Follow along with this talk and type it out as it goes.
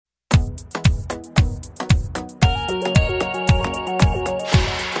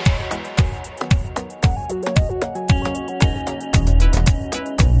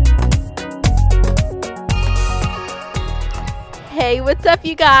Hey, what's up,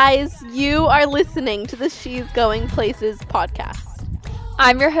 you guys? You are listening to the She's Going Places podcast.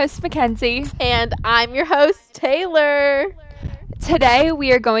 I'm your host, Mackenzie. And I'm your host, Taylor. Today,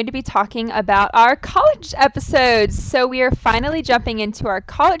 we are going to be talking about our college episodes. So we are finally jumping into our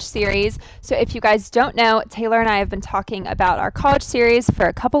college series. So if you guys don't know, Taylor and I have been talking about our college series for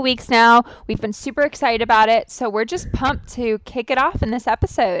a couple weeks now. We've been super excited about it. So we're just pumped to kick it off in this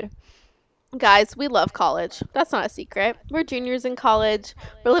episode. Guys, we love college. That's not a secret. We're juniors in college.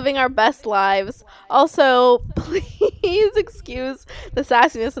 We're living our best lives. Also, please excuse the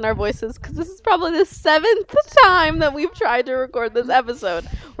sassiness in our voices because this is probably the 7th time that we've tried to record this episode.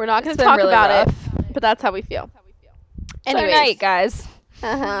 We're not going to talk really about rough. it, but that's how we feel. Anyways. Night, guys.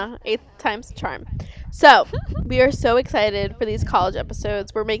 8th time's the charm. So, we are so excited for these college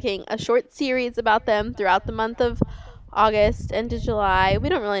episodes. We're making a short series about them throughout the month of August into July. We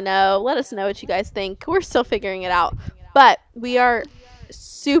don't really know. Let us know what you guys think. We're still figuring it out. But we are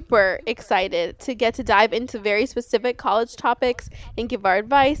super excited to get to dive into very specific college topics and give our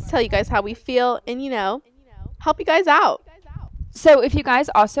advice, tell you guys how we feel, and, help you guys out. So if you guys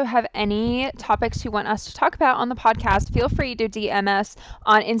also have any topics you want us to talk about on the podcast, feel free to DM us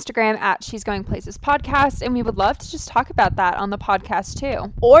on Instagram at She's Going Places Podcast, and we would love to just talk about that on the podcast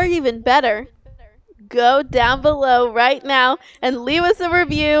too. Or even better, go down below right now and leave us a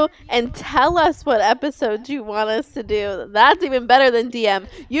review and tell us what episodes you want us to do. That's even better than DM.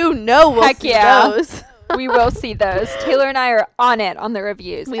 We'll see those. We will see those. Taylor and I are on it on the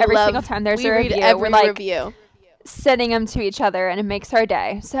reviews. Every single time there's a review, we're like sending them to each other, and it makes our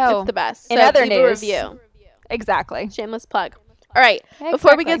day. So it's the best. In other news, review. Exactly. Shameless plug. All right. Exactly.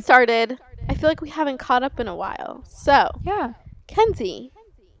 Before we get started, I feel like we haven't caught up in a while. So yeah, Kenzie,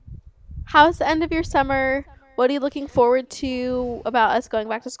 how's the end of your summer? What are you looking forward to about us going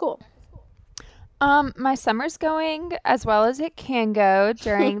back to school? My summer's going as well as it can go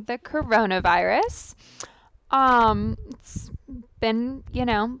during the coronavirus. It's been,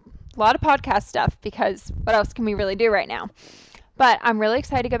 a lot of podcast stuff because what else can we really do right now? But I'm really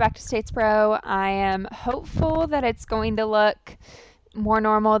excited to go back to Statesboro. I am hopeful that it's going to look more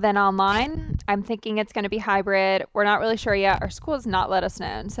normal than online. I'm thinking it's going to be hybrid. We're not really sure yet. Our school has not let us know.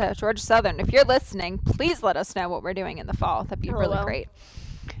 And so Georgia Southern, if you're listening, please let us know what we're doing in the fall. That'd be really great.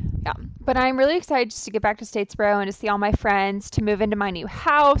 Yeah. But I'm really excited just to get back to Statesboro and to see all my friends, to move into my new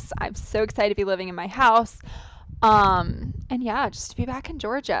house. I'm so excited to be living in my house. And yeah, just to be back in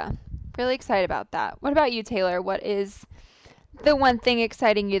Georgia. Really excited about that. What about you, Taylor? What is the one thing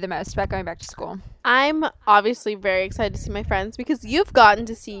exciting you the most about going back to school? I'm obviously very excited to see my friends because you've gotten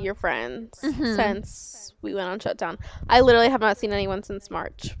to see your friends since we went on shutdown. I literally have not seen anyone since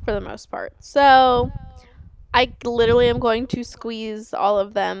March for the most part. So I literally am going to squeeze all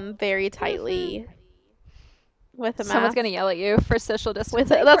of them very tightly with a mask. Someone's going to yell at you for social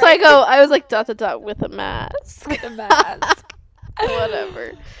distancing. That's why I was like, ... with a mask. With a mask.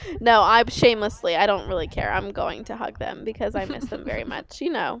 Whatever. No, I don't really care. I'm going to hug them because I miss them very much.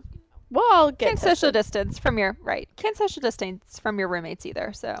 We'll all get Can't social distance from your roommates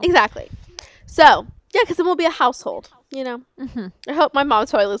either. So exactly. So yeah, because then we'll be a household. I hope my mom's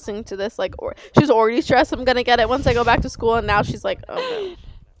probably listening to this. She's already stressed I'm gonna get it once I go back to school, and now she's like, oh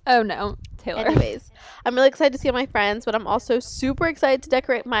no, Taylor. Anyways, I'm really excited to see my friends, but I'm also super excited to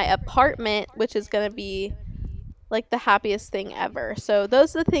decorate my apartment, which is gonna be the happiest thing ever. So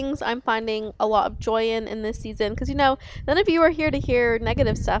those are the things I'm finding a lot of joy in this season because none of you are here to hear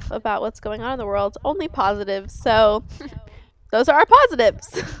negative stuff about what's going on in the world, only positives. So those are our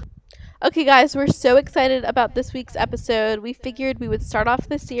positives. Okay guys, we're so excited about this week's episode. We figured we would start off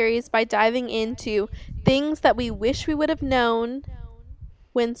this series by diving into things that we wish we would have known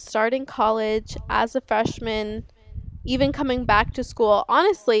when starting college as a freshman, even coming back to school.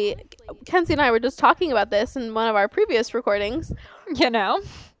 Honestly, Kenzie and I were just talking about this in one of our previous recordings.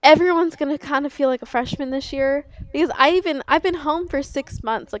 Everyone's going to kind of feel like a freshman this year because I've been home for 6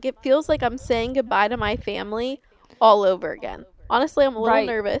 months. It feels like I'm saying goodbye to my family all over again. Honestly, I'm a little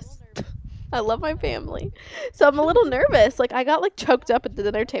nervous. I love my family. So I'm a little nervous. I got choked up at the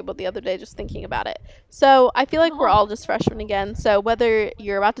dinner table the other day just thinking about it. So I feel like we're all just freshmen again. So whether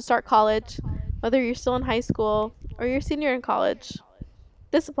you're about to start college, whether you're still in high school, or you're a senior in college,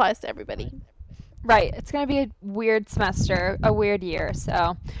 this applies to everybody. Right. It's going to be a weird semester, a weird year.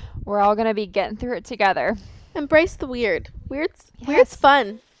 So we're all going to be getting through it together. Embrace the weird. Weird's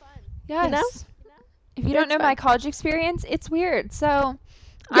fun. Yes. If you don't know my college experience, it's weird. So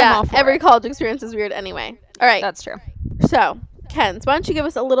I'm all for every it. college experience is weird anyway. All right. That's true. So, Kens, why don't you give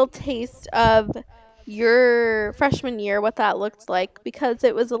us a little taste of your freshman year, what that looked like, because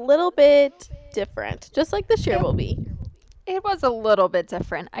it was a little bit different, just like this year will be. It was a little bit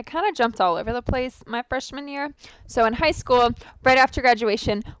different. I kind of jumped all over the place my freshman year. So in high school, right after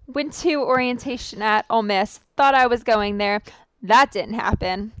graduation, went to orientation at Ole Miss, thought I was going there. That didn't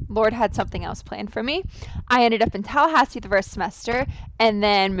happen. Lord had something else planned for me. I ended up in Tallahassee the first semester and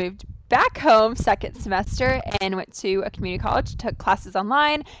then moved back home second semester and went to a community college, took classes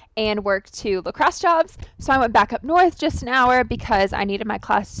online, and worked 2 lacrosse jobs. So I went back up north just an hour because I needed my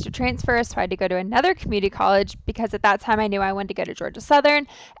classes to transfer, so I had to go to another community college because at that time I knew I wanted to go to Georgia Southern.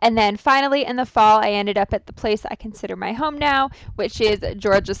 And then finally in the fall, I ended up at the place I consider my home now, which is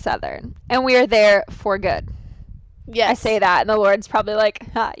Georgia Southern. And we are there for good. Yes. I say that, and the Lord's probably like,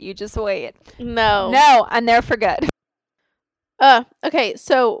 you just wait. No, I'm there for good. Okay,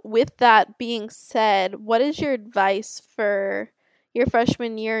 so with that being said, what is your advice for your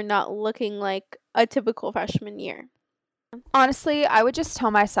freshman year not looking like a typical freshman year? Honestly, I would just tell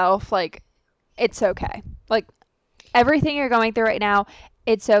myself, like, it's okay. Like, everything you're going through right now,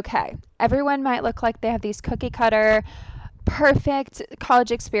 it's okay. Everyone might look like they have these cookie cutter, perfect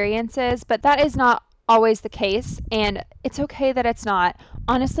college experiences, but that is not always the case, and it's okay that it's not.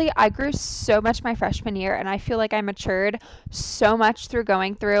 Honestly, I grew so much my freshman year, and I feel like I matured so much through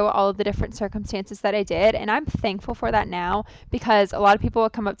going through all of the different circumstances that I did, and I'm thankful for that now, because a lot of people will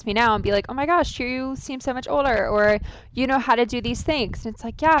come up to me now and be like, oh my gosh, you seem so much older, or you know how to do these things. And it's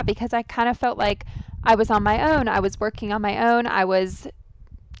like, yeah, because I kind of felt like I was on my own. I was working on my own. I was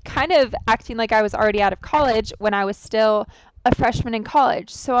kind of acting like I was already out of college when I was still a freshman in college.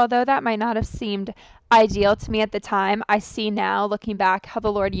 So although that might not have seemed ideal to me at the time, I see now, looking back, how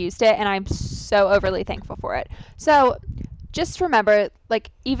the Lord used it, and I'm so overly thankful for it. So just remember,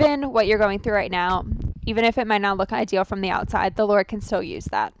 like, even what you're going through right now, even if it might not look ideal from the outside, the Lord can still use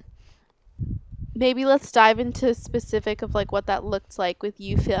that. Maybe let's dive into specific of like what that looked like with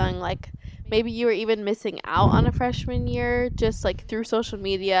you feeling like maybe you were even missing out on a freshman year just like through social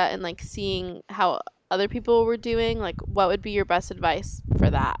media and like seeing how other people were doing. Like, what would be your best advice for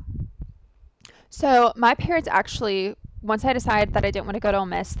that? So my parents actually, once I decided that I didn't want to go to Ole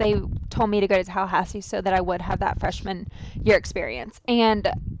Miss, they told me to go to Tallahassee so that I would have that freshman year experience. And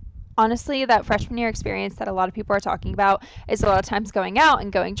honestly, that freshman year experience that a lot of people are talking about is a lot of times going out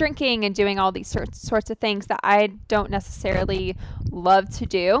and going drinking and doing all these sorts of things that I don't necessarily love to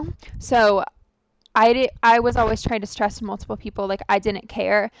do. So I was always trying to stress to multiple people like I didn't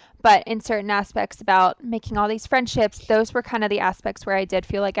care, but in certain aspects about making all these friendships, those were kind of the aspects where I did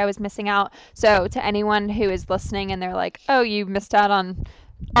feel like I was missing out. So to anyone who is listening and they're like, oh, you missed out on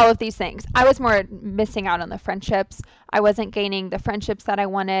all of these things, I was more missing out on the friendships. I wasn't gaining the friendships that I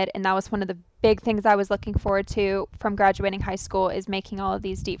wanted, and that was one of the big things I was looking forward to from graduating high school, is making all of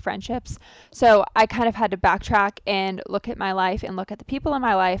these deep friendships. So I kind of had to backtrack and look at my life and look at the people in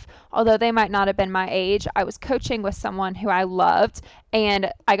my life. Although they might not have been my age, I was coaching with someone who I loved, and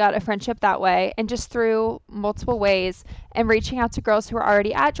I got a friendship that way. And just through multiple ways and reaching out to girls who were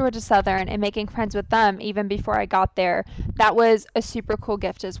already at Georgia Southern and making friends with them even before I got there, that was a super cool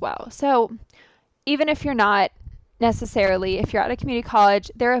gift as well. So even if you're not necessarily, if you're at a community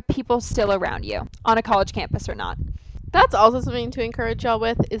college, there are people still around you on a college campus or not. That's also something to encourage y'all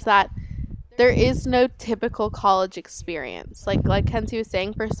with, is that there is no typical college experience. Like Kenzie was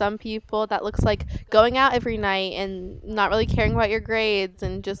saying, for some people that looks like going out every night and not really caring about your grades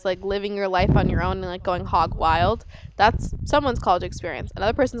and just like living your life on your own and like going hog wild. That's someone's college experience.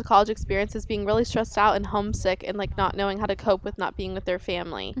 Another person's college experience is being really stressed out and homesick and like not knowing how to cope with not being with their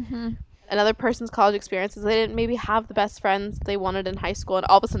family. Mm-hmm. Another person's college experience is they didn't maybe have the best friends they wanted in high school, and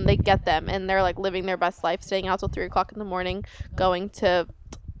all of a sudden they get them and they're like living their best life, staying out till 3 o'clock in the morning, going to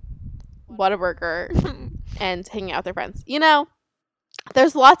Whataburger and hanging out with their friends. You know,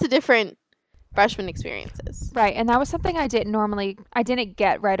 there's lots of different freshman experiences. Right, and that was something I didn't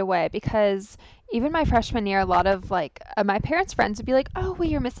get right away, because even my freshman year, a lot of like my parents' friends would be like, oh, well,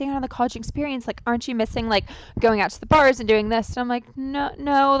 you're missing out on the college experience. Like, aren't you missing like going out to the bars and doing this? And I'm like,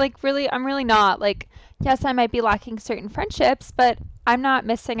 no, like really, I'm really not. Like, yes, I might be lacking certain friendships, but I'm not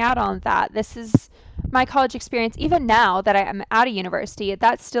missing out on that. This is my college experience. Even now that I am out of university,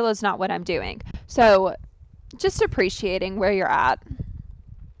 that still is not what I'm doing. So just appreciating where you're at.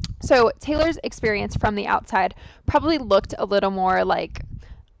 So Taylor's experience from the outside probably looked a little more like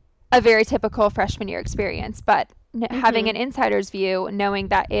a very typical freshman year experience, but having an insider's view, knowing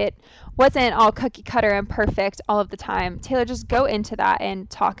that it wasn't all cookie cutter and perfect all of the time. Taylor, just go into that and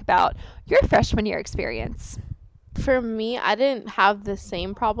talk about your freshman year experience. for me, I didn't have the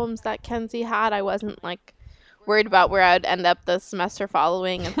same problems that Kenzie had. I wasn't like worried about where I'd end up the semester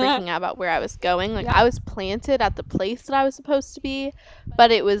following and freaking out about where I was going. Like, I was planted at the place that I was supposed to be,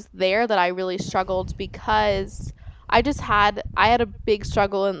 but it was there that I really struggled because I had a big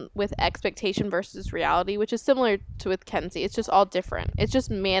struggle with expectation versus reality, which is similar to with Kenzie. It's just all different. It's just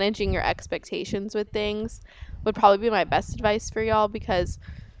managing your expectations with things would probably be my best advice for y'all, because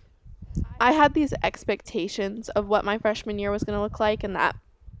I had these expectations of what my freshman year was going to look like, and that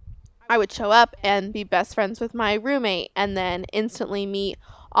I would show up and be best friends with my roommate and then instantly meet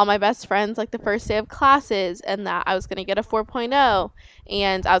all my best friends like the first day of classes, and that I was going to get a 4.0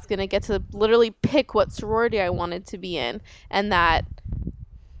 and I was going to get to literally pick what sorority I wanted to be in, and that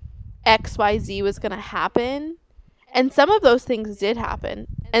XYZ was going to happen. And some of those things did happen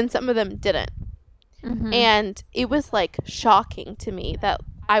and some of them didn't. Mm-hmm. And it was like shocking to me that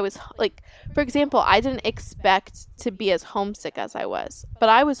I was like, for example, I didn't expect to be as homesick as I was, but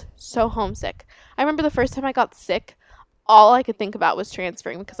I was so homesick. I remember the first time I got sick, all I could think about was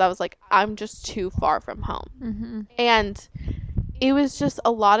transferring, because I was like, I'm just too far from home. Mm-hmm. And it was just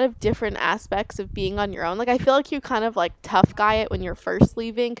a lot of different aspects of being on your own. Like, I feel like you kind of like tough guy it when you're first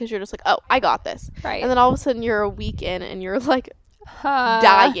leaving, because you're just like, oh, I got this. Right. And then all of a sudden you're a week in and you're like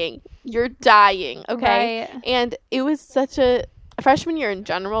dying. You're dying. Okay. Right. And it was such a freshman year in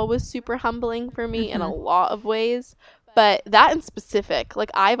general was super humbling for me in a lot of ways. But that in specific, like,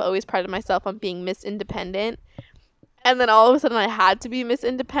 I've always prided myself on being Miss Independent. And then all of a sudden I had to be Miss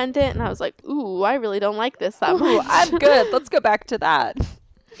Independent, and I was like, ooh, I really don't like this that much. I'm good. Let's go back to that.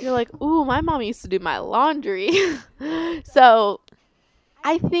 You're like, ooh, my mom used to do my laundry. So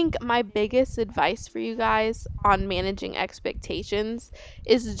I think my biggest advice for you guys on managing expectations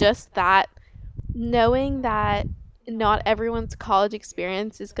is just that, knowing that not everyone's college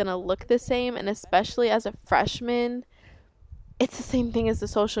experience is going to look the same, and especially as a freshman, it's the same thing as the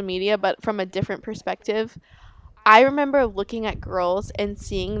social media, but from a different perspective. I remember looking at girls and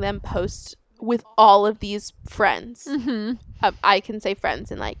seeing them post with all of these friends. Mm-hmm. I can say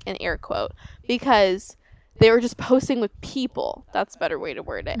friends in like an air quote, because they were just posting with people. That's a better way to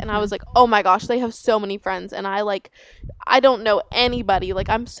word it. Mm-hmm. And I was like, oh my gosh, they have so many friends. And I don't know anybody. Like,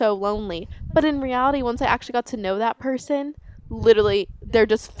 I'm so lonely. But in reality, once I actually got to know that person, literally, they're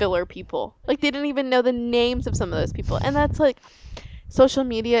just filler people. Like, they didn't even know the names of some of those people. And that's like, social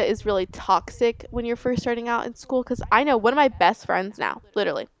media is really toxic when you're first starting out in school, because I know one of my best friends now,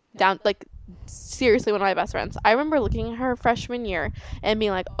 literally, seriously, one of my best friends. I remember looking at her freshman year and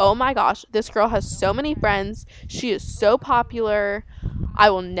being like, oh my gosh, this girl has so many friends. She is so popular. I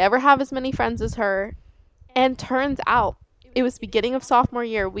will never have as many friends as her. And turns out, it was beginning of sophomore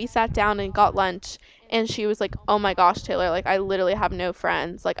year. We sat down and got lunch, and she was like, oh my gosh, Taylor, like, I literally have no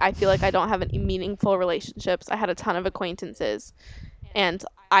friends. Like, I feel like I don't have any meaningful relationships. I had a ton of acquaintances, and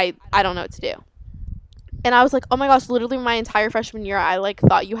I don't know what to do. And I was like, oh my gosh, literally my entire freshman year, I like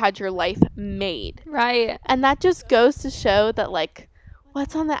thought you had your life made. Right. And that just goes to show that, like,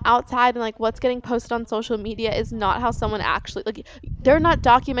 what's on the outside and like what's getting posted on social media is not how someone actually, like, they're not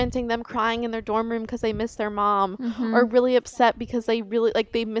documenting them crying in their dorm room because they miss their mom, or really upset because they really,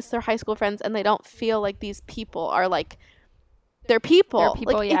 like, they miss their high school friends, and they don't feel like these people are like, they're people.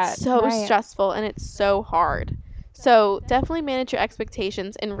 Like, it's so stressful and it's so hard. So definitely manage your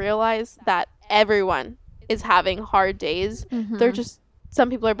expectations and realize that everyone is having hard days. They're just, some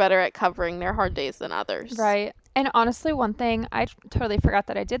people are better at covering their hard days than others. Right. And honestly, one thing, I totally forgot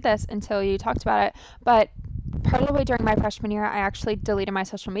that I did this until you talked about it, but part of the way during my freshman year, I actually deleted my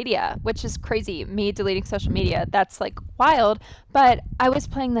social media, which is crazy. Me deleting social media, that's like wild. But I was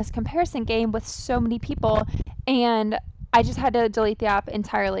playing this comparison game with so many people, and I just had to delete the app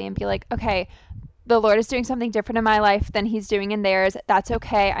entirely and be like, okay, the Lord is doing something different in my life than he's doing in theirs. That's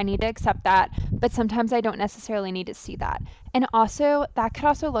okay. I need to accept that. But sometimes I don't necessarily need to see that. And also, that could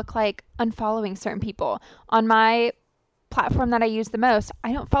also look like unfollowing certain people. On my platform that I use the most,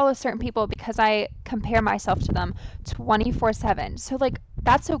 I don't follow certain people because I compare myself to them 24/7. So, like,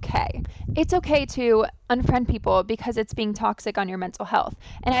 that's okay. It's okay to unfriend people because it's being toxic on your mental health.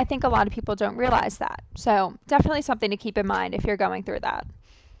 And I think a lot of people don't realize that. So, definitely something to keep in mind if you're going through that.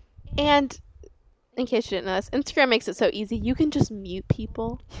 And in case you didn't know this, Instagram makes it so easy. You can just mute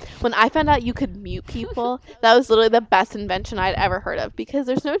people. When I found out you could mute people, that was literally the best invention I'd ever heard of, because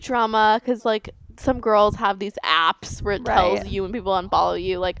there's no drama, because, like, some girls have these apps where it tells you when people unfollow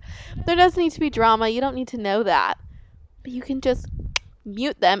you. Like, there doesn't need to be drama. You don't need to know that. But you can just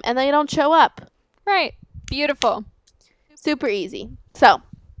mute them and they don't show up. Right. Beautiful. Super easy. So,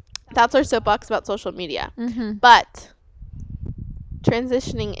 that's our soapbox about social media. But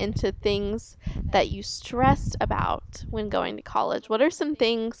transitioning into things that you stressed about when going to college. What are some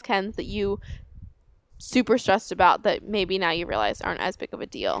things, Kenz, that you super stressed about that maybe now you realize aren't as big of a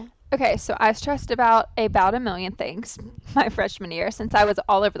deal? Okay, so I stressed about a million things my freshman year since I was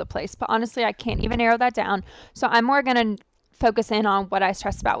all over the place. But honestly, I can't even narrow that down. So I'm more going to focus in on what I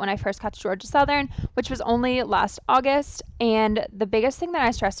stressed about when I first got to Georgia Southern, which was only last August. And the biggest thing that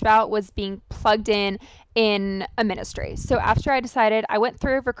I stressed about was being plugged in a ministry. So after I went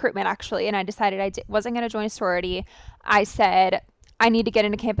through recruitment actually, and I decided I wasn't going to join a sorority. I said, I need to get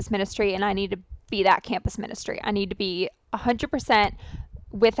into campus ministry, and I need to be that campus ministry. I need to be 100%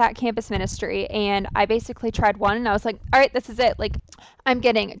 with that campus ministry. And I basically tried one, and I was like, all right, this is it. Like, I'm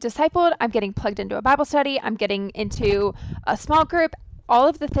getting discipled, I'm getting plugged into a Bible study, I'm getting into a small group, all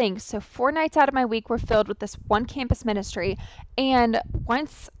of the things. So 4 nights out of my week were filled with this one campus ministry. And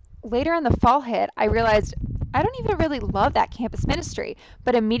once later in the fall hit, I realized I don't even really love that campus ministry.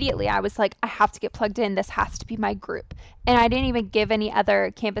 But immediately I was like, I have to get plugged in. This has to be my group. And I didn't even give any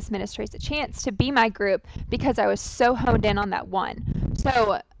other campus ministries a chance to be my group because I was so honed in on that one.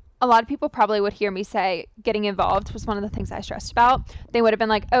 So a lot of people probably would hear me say getting involved was one of the things I stressed about. They would have been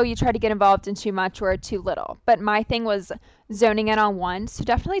like, oh, you tried to get involved in too much or too little. But my thing was zoning in on one. So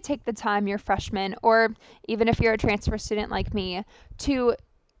definitely take the time your freshman, or even if you're a transfer student like me, to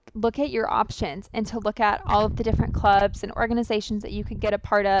look at your options and to look at all of the different clubs and organizations that you could get a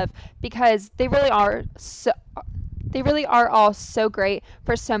part of, because they really are all so great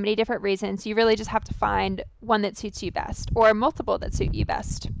for so many different reasons. You really just have to find one that suits you best, or multiple that suit you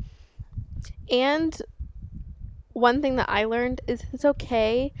best. And one thing that I learned is it's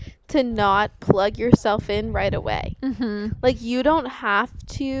okay to not plug yourself in right away. Like, you don't have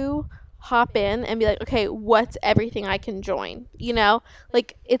to hop in and be like, okay, what's everything I can join? You know,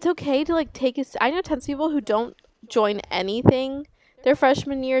 like, it's okay to like I know tons of people who don't join anything their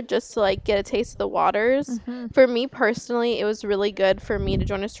freshman year just to like get a taste of the waters. For me personally, it was really good for me to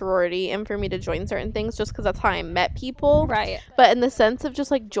join a sorority and for me to join certain things just because that's how I met people. Right. But in the sense of just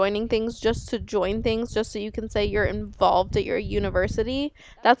like joining things just to join things just so you can say you're involved at your university,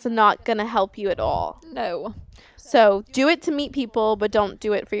 that's not gonna help you at all. No. So do it to meet people, but don't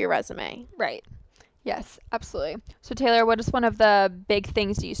do it for your resume. Right. Yes, absolutely. So Taylor, what is one of the big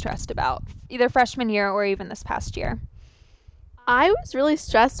things you stressed about, either freshman year or even this past year? I was really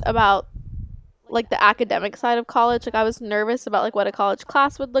stressed about like the academic side of college. Like, I was nervous about like what a college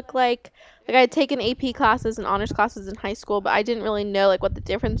class would look like. Like, I had taken AP classes and honors classes in high school, but I didn't really know like what the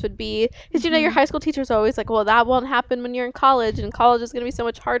difference would be, because you know your high school teachers are always like, well, that won't happen when you're in college, and college is going to be so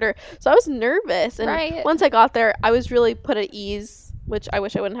much harder. So I was nervous, and once I got there, I was really put at ease, which I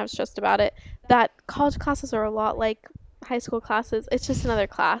wish I wouldn't have stressed about it, that college classes are a lot like high school classes. It's just another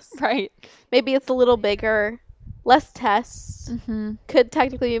class. Right. Maybe it's a little bigger, less tests, could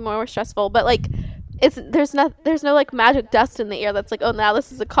technically be more stressful, but like there's no like magic dust in the air that's like, oh, now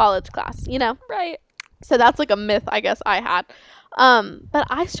this is a college class, you know? Right. So that's like a myth I guess I had. But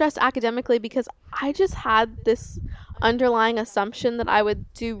I stressed academically because I just had this underlying assumption that I would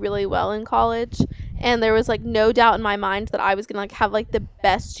do really well in college, and there was like no doubt in my mind that I was gonna like have like the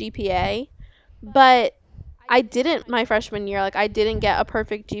best GPA. But I didn't my freshman year. Like, I didn't get a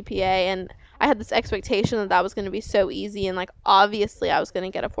perfect GPA, and I had this expectation that was going to be so easy, and like obviously I was going to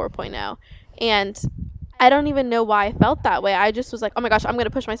get a 4.0, and I don't even know why I felt that way. I just was like, oh my gosh, I'm going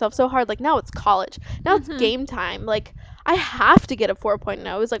to push myself so hard. Like, now it's college. Now it's game time. Like, I have to get a 4.0.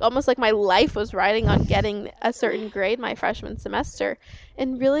 It was like almost like my life was riding on getting a certain grade my freshman semester.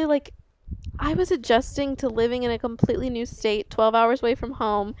 And really, like, I was adjusting to living in a completely new state, 12 hours away from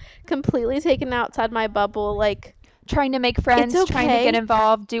home, completely taken outside my bubble, like trying to make friends, trying to get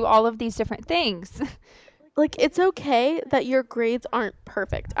involved, do all of these different things. Like, it's okay that your grades aren't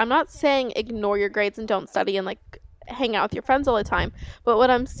perfect. I'm not saying ignore your grades and don't study and like hang out with your friends all the time. But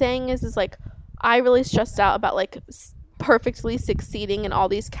what I'm saying is like, I really stressed out about like perfectly succeeding in all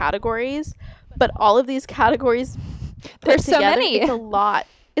these categories. But all of these categories, there's so many. It's a lot.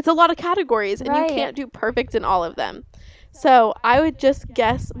 It's a lot of categories, and you can't do perfect in all of them. So I would just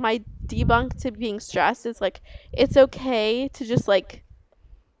guess my debunk to being stressed is like, it's okay to just like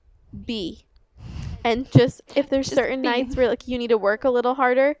be, and just if there's just certain nights where like you need to work a little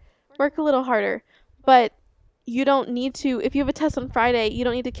harder, but you don't need to. If you have a test on Friday, you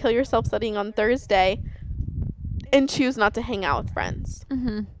don't need to kill yourself studying on Thursday and choose not to hang out with friends.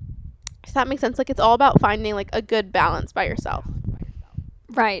 Does that make sense? Like, it's all about finding like a good balance by yourself.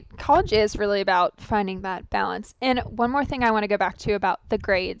 Right. College is really about finding that balance. And one more thing I want to go back to about the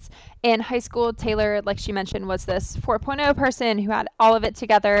grades. In high school, Taylor, like she mentioned, was this 4.0 person who had all of it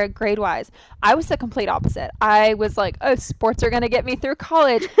together grade-wise. I was the complete opposite. I was like, oh, sports are going to get me through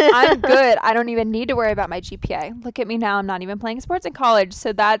college. I'm good. I don't even need to worry about my GPA. Look at me now. I'm not even playing sports in college.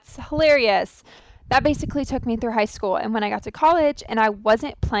 So that's hilarious. That basically took me through high school. And when I got to college and I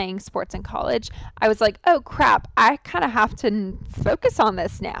wasn't playing sports in college, I was like, oh crap, I kind of have to focus on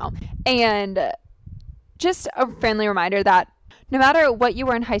this now. And just a friendly reminder that no matter what you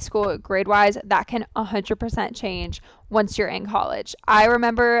were in high school grade-wise, that can 100% change once you're in college. I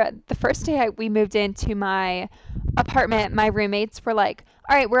remember the first day we moved into my apartment, my roommates were like,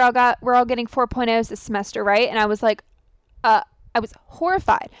 all right, we're all getting 4.0s this semester, right? And I was like, I was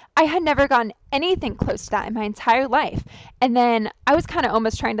horrified. I had never gotten anything close to that in my entire life. And then I was kind of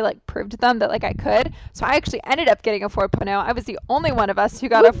almost trying to like prove to them that like I could. So I actually ended up getting a 4.0. I was the only one of us who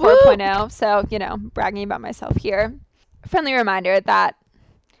got a 4.0. So, bragging about myself here. Friendly reminder that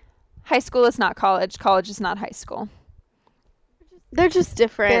high school is not college. College is not high school. They're just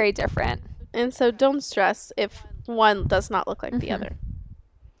different. Very different. And so don't stress if one does not look like the other.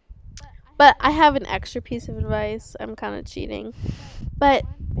 But I have an extra piece of advice. I'm kind of cheating. But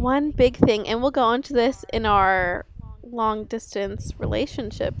one big thing, and we'll go into this in our long distance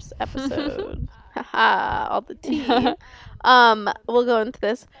relationships episode. Haha, all the tea. We'll go into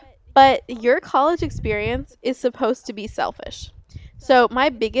this. But your college experience is supposed to be selfish. So my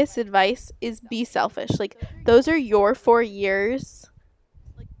biggest advice is be selfish. Like, those are your 4 years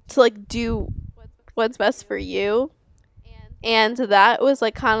to like do what's best for you. And that was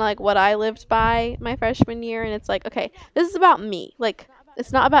like kind of like what I lived by my freshman year. And it's like, okay, this is about me. Like,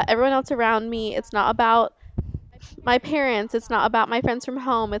 it's not about everyone else around me. It's not about my parents. It's not about my friends from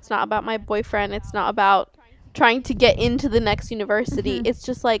home. It's not about my boyfriend. It's not about trying to get into the next university. It's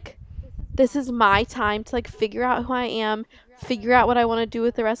just like, this is my time to like figure out who I am, figure out what I want to do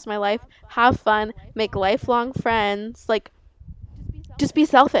with the rest of my life, have fun, make lifelong friends, like, just be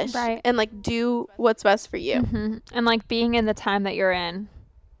selfish, right? And like do what's best for you. And like being in the time that you're in.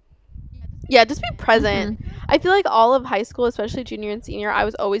 Yeah, just be present. I feel like all of high school, especially junior and senior, I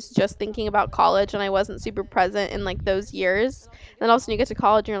was always just thinking about college and I wasn't super present in like those years. And then all of a sudden you get to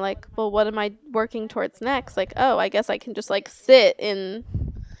college and you're like, well, what am I working towards next? Like, oh, I guess I can just like sit in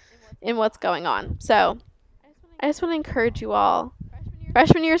what's going on. So I just want to encourage you all.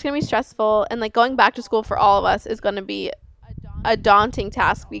 Freshman year is going to be stressful, and like going back to school for all of us is going to be a daunting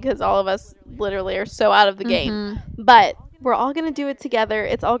task because all of us literally are so out of the game. But we're all going to do it together.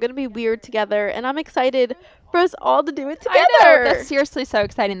 It's all going to be weird together, and I'm excited for us all to do it together. I know. That's seriously so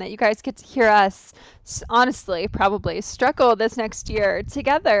exciting that you guys get to hear us, honestly, probably struggle this next year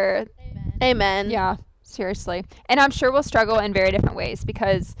together. Amen. Yeah, seriously. And I'm sure we'll struggle in very different ways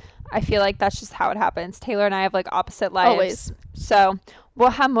because I feel like that's just how it happens. Taylor and I have like opposite lives. Always. So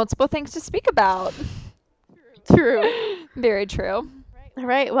we'll have multiple things to speak about. True. Very true. All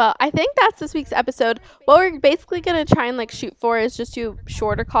right. Well, I think that's this week's episode. What we're basically going to try and like shoot for is just do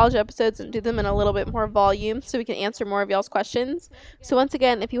shorter college episodes and do them in a little bit more volume so we can answer more of y'all's questions. So once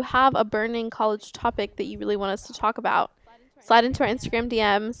again, if you have a burning college topic that you really want us to talk about, slide into our Instagram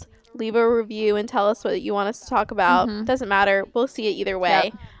DMs, leave a review and tell us what you want us to talk about. Doesn't matter. We'll see it either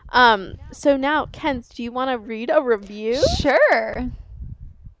way. Yep. So now, Ken, do you want to read a review? Sure.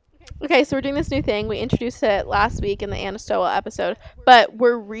 Okay, so we're doing this new thing. We introduced it last week in the Anna Stowell episode, but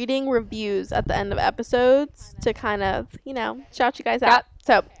we're reading reviews at the end of episodes to kind of, shout you guys out.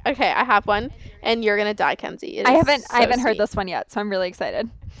 So, okay, I have one, and you're gonna die, Kenzie. I haven't heard this one yet, so I'm really excited.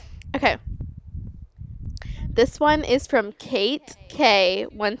 Okay. This one is from Kate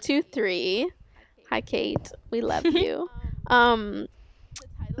K123. Hi, Kate. We love you.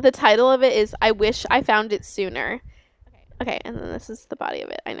 The title of it is "I Wish I Found It Sooner." Okay, and then this is the body of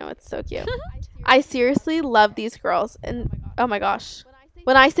it. I know, it's so cute. I seriously love these girls. And, oh my gosh.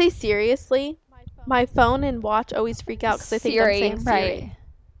 When I say seriously, my phone and watch always freak out because I think I'm saying Siri. Right.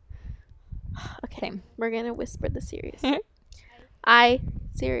 Okay, same. We're going to whisper the serious. I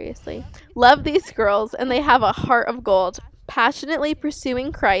seriously love these girls, and they have a heart of gold, passionately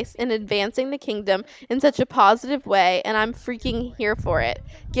pursuing Christ and advancing the kingdom in such a positive way, and I'm freaking here for it.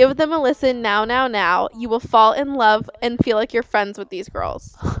 Give them a listen now. You will fall in love and feel like you're friends with these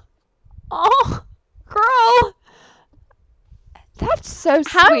girls. Oh, girl. That's so sweet.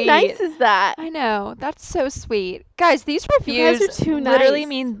 How nice is that? I know. That's so sweet. Guys, these reviews literally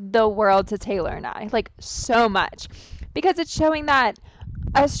mean the world to Taylor and I. Like, so much. Because it's showing that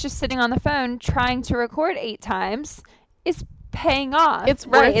us just sitting on the phone trying to record 8 times is paying off. It's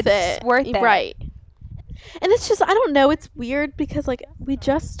worth it. Right. And it's just, I don't know, it's weird because like we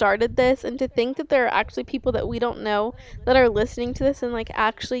just started this, and to think that there are actually people that we don't know that are listening to this and like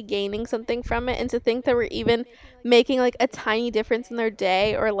actually gaining something from it, and to think that we're even making like a tiny difference in their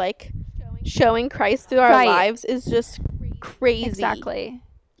day or like showing Christ through our Right. lives is just crazy. Exactly.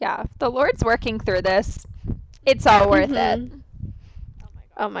 Yeah. If the Lord's working through this, it's all worth it. Mhm.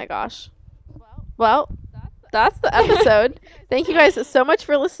 Oh my gosh. Well, that's the episode. Thank you guys so much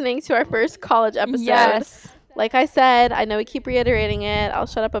for listening to our first college episode. Yes. Like I said, I know we keep reiterating it. I'll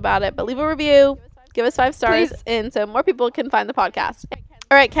shut up about it, but leave a review. Give us 5 stars, Please. and so more people can find the podcast.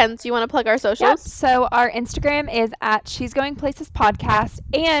 All right, Ken, do you want to plug our Yep. socials? So our Instagram is at She's Going Places Podcast,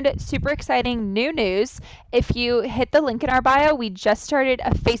 and super exciting new news. If you hit the link in our bio, we just started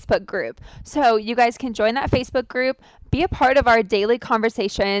a Facebook group. So you guys can join that Facebook group, be a part of our daily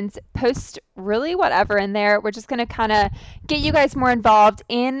conversations, post really whatever in there. We're just going to kind of get you guys more involved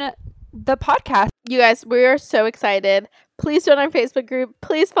in the podcast. You guys, we are so excited. Please join our Facebook group.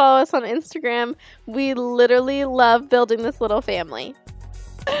 Please follow us on Instagram. We literally love building this little family.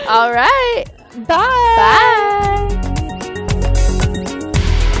 All right. Bye. Bye.